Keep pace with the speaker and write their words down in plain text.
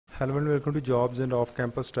Hello and welcome to Jobs and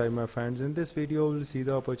Off-Campus Drive, my friends. In this video, we'll see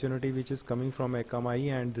the opportunity which is coming from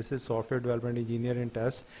AKAMAI, and this is software development engineer in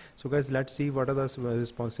test. So guys, let's see what are the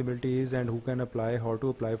responsibilities and who can apply, how to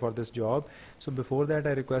apply for this job. So before that,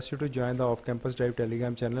 I request you to join the Off-Campus Drive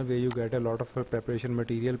Telegram channel, where you get a lot of preparation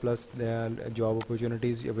material plus the job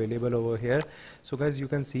opportunities available over here. So guys, you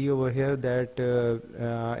can see over here that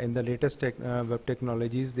in the latest web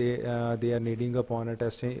technologies, they are needing upon a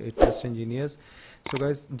test engineers. So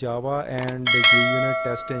guys, Java and JUnit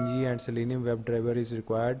test ng and Selenium WebDriver is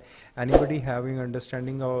required. Anybody having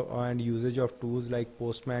understanding and usage of tools like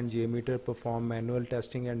Postman, JMeter, perform manual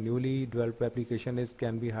testing and newly developed application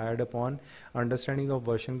can be hired upon. Understanding of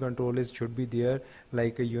version control should be there,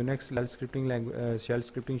 like a Unix shell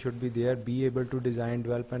scripting should be there. Be able to design,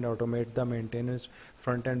 develop and automate the maintenance,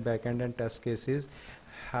 front end, back end and test cases.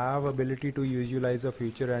 Have ability to visualize a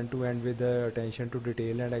future end-to-end with the attention to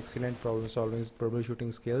detail and excellent problem solving,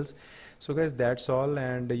 troubleshooting skills. So guys, that's all,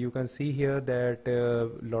 and you can see here that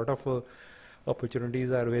lot of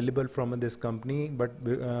opportunities are available from this company, but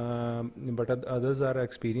others are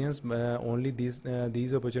experienced. Only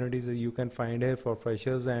these opportunities you can find here for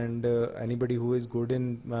freshers, and anybody who is good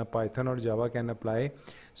in Python or Java can apply.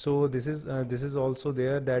 So this is also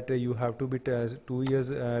there that you have to be 2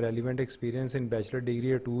 years relevant experience in bachelor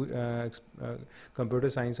degree or computer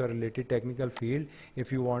science or related technical field if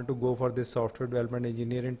you want to go for this software development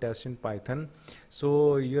engineering test in Python.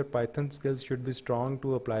 So your Python skills should be strong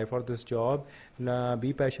to apply for this job.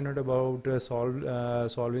 Be passionate about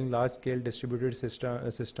solving large-scale distributed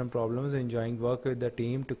system problems, enjoying work with the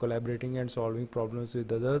team to collaborating and solving problems with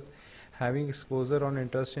others, having exposure on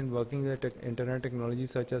interest in working with internet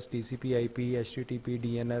technologies such as TCP, IP, HTTP,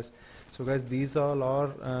 DNS. So guys, these all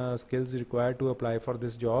are skills required to apply for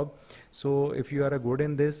this job. So if you are good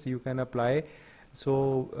in this, you can apply.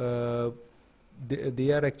 So they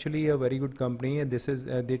are actually a very good company, and this is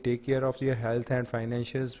they take care of your health and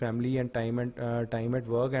financials, family and time at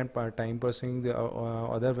work, and time pursuing the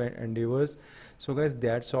other endeavors. So guys,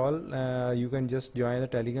 that's all. You can just join the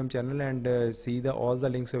Telegram channel and see all the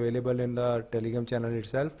links available in the Telegram channel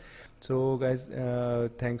itself. So guys,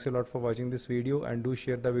 thanks a lot for watching this video, and do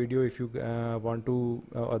share the video if you want to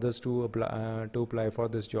others to apply for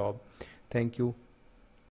this job. Thank you.